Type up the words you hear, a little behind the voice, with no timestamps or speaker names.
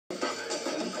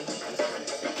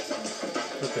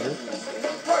What the hell?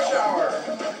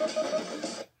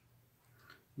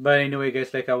 But anyway,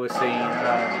 guys, like I was saying,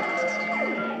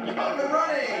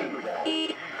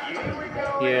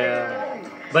 yeah.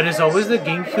 But it's always the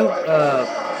GameCube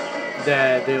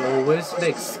that they always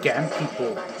like scam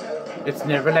people. It's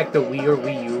never like the Wii or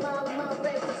Wii U.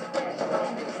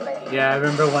 Yeah, I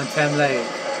remember one time like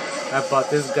I bought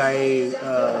this guy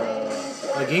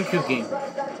a GameCube game,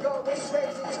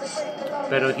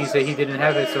 but he said he didn't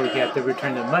have it, so he had to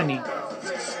return the money.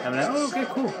 I'm like, oh, okay,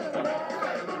 cool.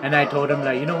 And I told him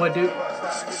like, you know what, dude?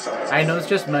 I know it's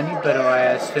just money, but I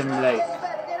asked him like,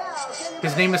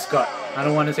 his name is Scott. I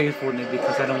don't want to say his full name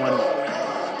because I don't want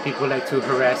people like to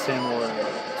harass him or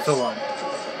so on.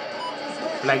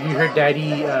 Like you heard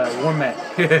Daddy War Mac.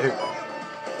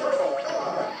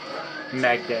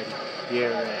 Mac Daddy.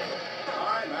 Yeah, right.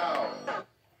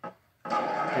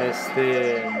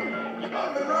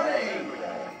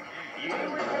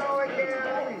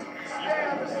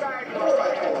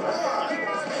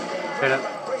 Shut up.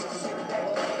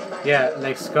 Yeah,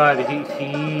 like Scott,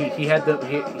 he had the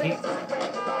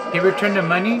he returned the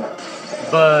money,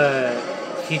 but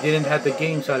he didn't have the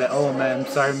game. So I'm like, oh man, I'm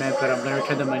sorry man, but I'm gonna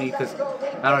return the money because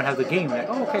I don't have the game. Like,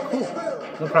 oh okay, cool,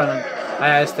 no problem. I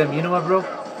asked him, you know what, bro?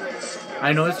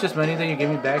 I know it's just money that you gave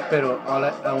me back, but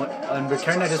in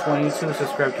return, I just want you to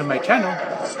subscribe to my channel,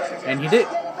 and he did.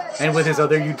 And with his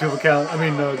other YouTube account, I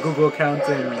mean Google account,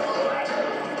 and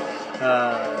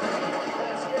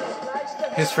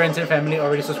his friends and family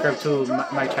already subscribed to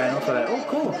my channel, so like, oh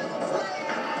cool.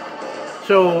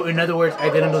 So in other words, I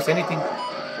didn't lose anything.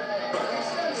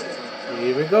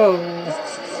 Here we go.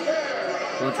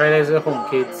 Don't try this at home,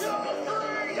 kids.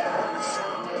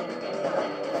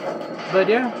 But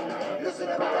yeah,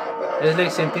 it's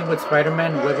like same thing with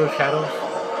Spider-Man Web of Shadows.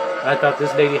 I thought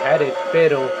this lady had it,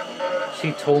 pero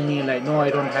she told me like, no,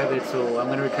 I don't have it, so I'm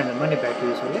gonna return the money back to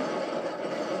you. So yeah,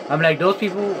 I'm like, those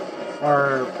people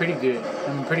are pretty good.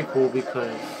 I mean, pretty cool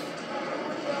because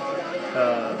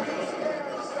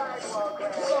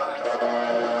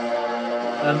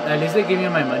at least they give me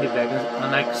my money back.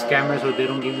 Unlike scammers where they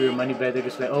don't give you your money back, they're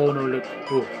just like, oh no, look,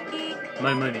 oh,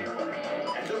 my money.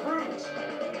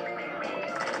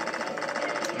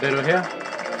 But yeah,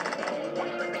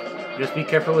 just be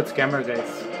careful with scammer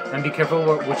guys, and be careful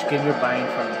which game you're buying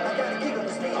from.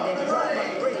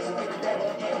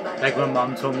 Like my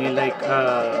mom told me, like what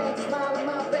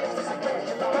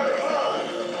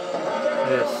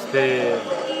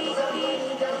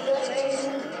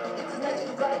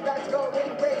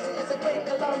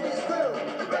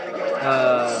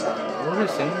was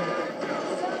I saying?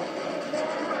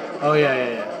 Oh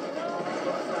yeah.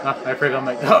 Ah, I forgot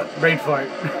my brain fart.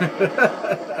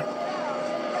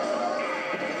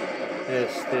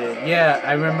 Yeah,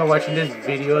 I remember watching this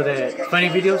video that funny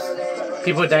videos,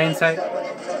 people die inside.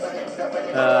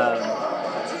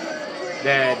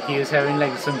 That he is having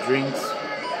like some drinks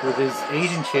with his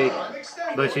Asian chick,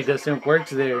 but she doesn't work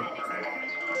there.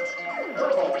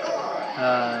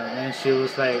 And she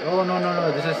was like, oh no,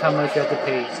 this is how much you have to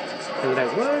pay. He was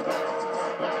like, what?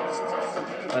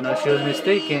 Oh no, she was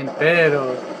mistaken,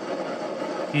 pero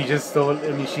she just stole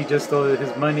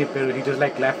his money, pero he just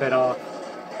like laughed it off.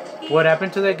 What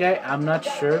happened to that guy? I'm not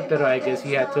sure, but I guess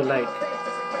he had to like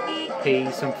pay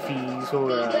some fees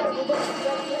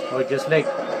or just like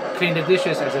clean the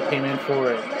dishes as a payment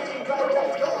for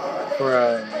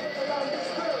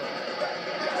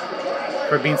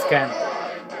being scammed.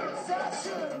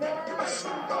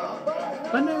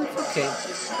 But no, it's okay.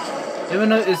 Even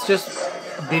though it's just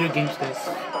video games, guys.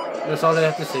 That's all I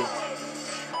have to say.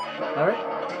 Alright?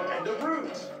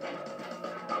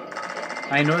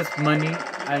 I know it's money.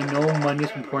 I know money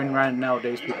is important right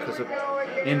nowadays because of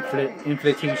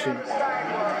inflation.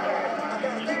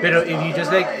 But if you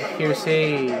just like hear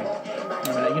say,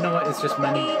 I'm like, you know what? It's just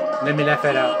money. Let me laugh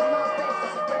it out.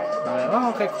 I'm like, oh,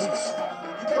 okay, cool.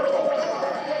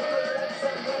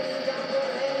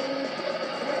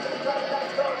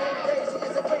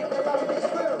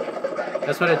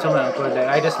 That's what I told my uncle. Like,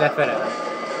 I just laugh it out.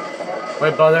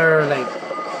 Why bother like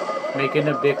making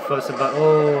a big fuss about,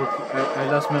 oh, I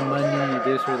lost my money,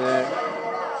 this or that.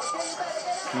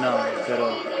 No, at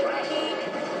all.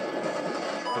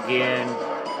 Again,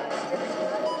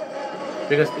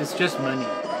 because it's just money.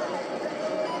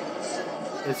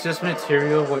 It's just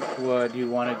material. What you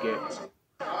want to get,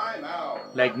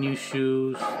 like new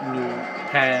shoes, new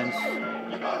pants,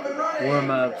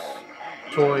 warm-ups,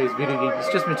 toys, video games.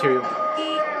 It's just material.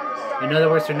 In other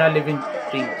words, they're not living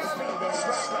things.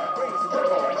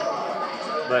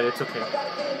 But it's okay.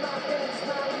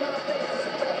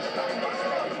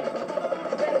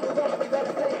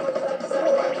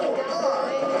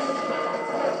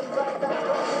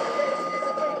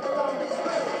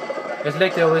 It's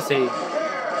like they always say,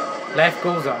 life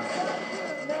goes on.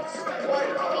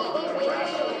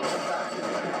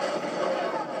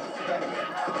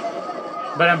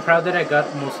 But I'm proud that I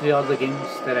got mostly all the games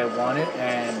that I wanted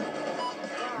and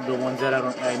the ones that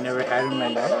I never had in my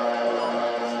life.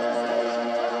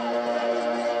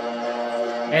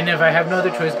 And if I have no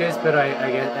other choice, guys, but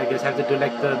I guess I have to do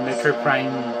like the Metroid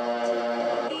Prime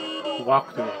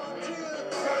walkthrough.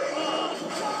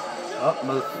 Oh,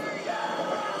 mother.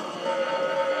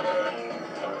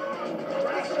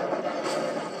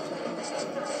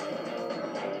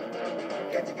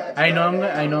 I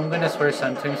know I'm gonna swear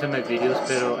sometimes in my videos,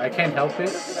 but I can't help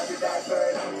it.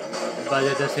 But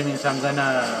that doesn't mean I'm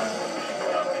gonna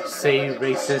say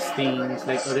racist things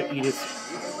like other idiots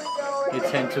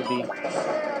tend to be.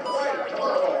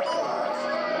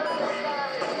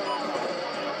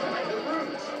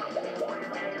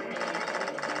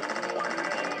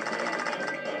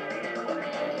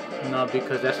 No,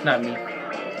 because that's not me.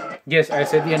 Yes, I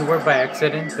said the N-word by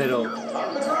accident, pero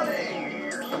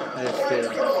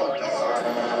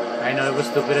I know it was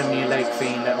stupid of me, like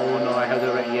saying that, oh no, I have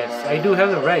the right. Yes, I do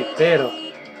have the right, pero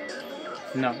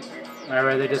no, I'd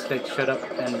rather just like shut up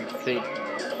and play.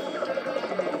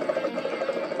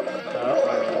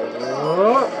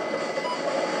 Oh.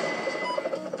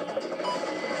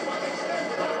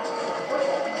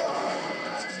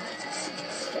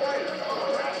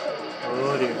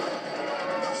 Oh dear.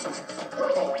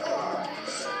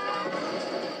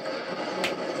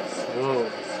 Whoa.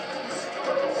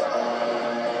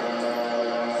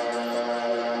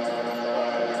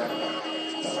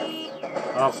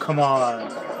 Oh, come on.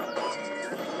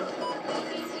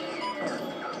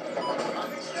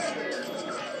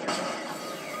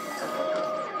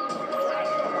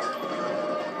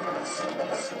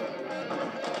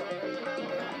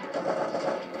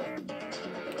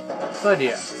 But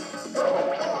yeah.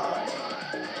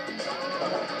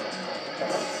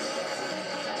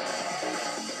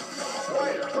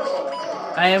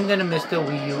 I am gonna miss the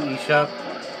Wii U eShop.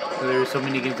 There are so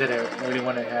many games that I really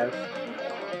want to have.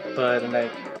 But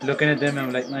like looking at them,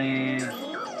 I'm like, man,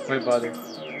 why bother?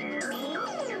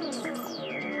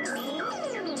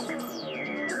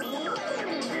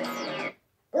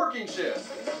 Working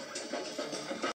shift.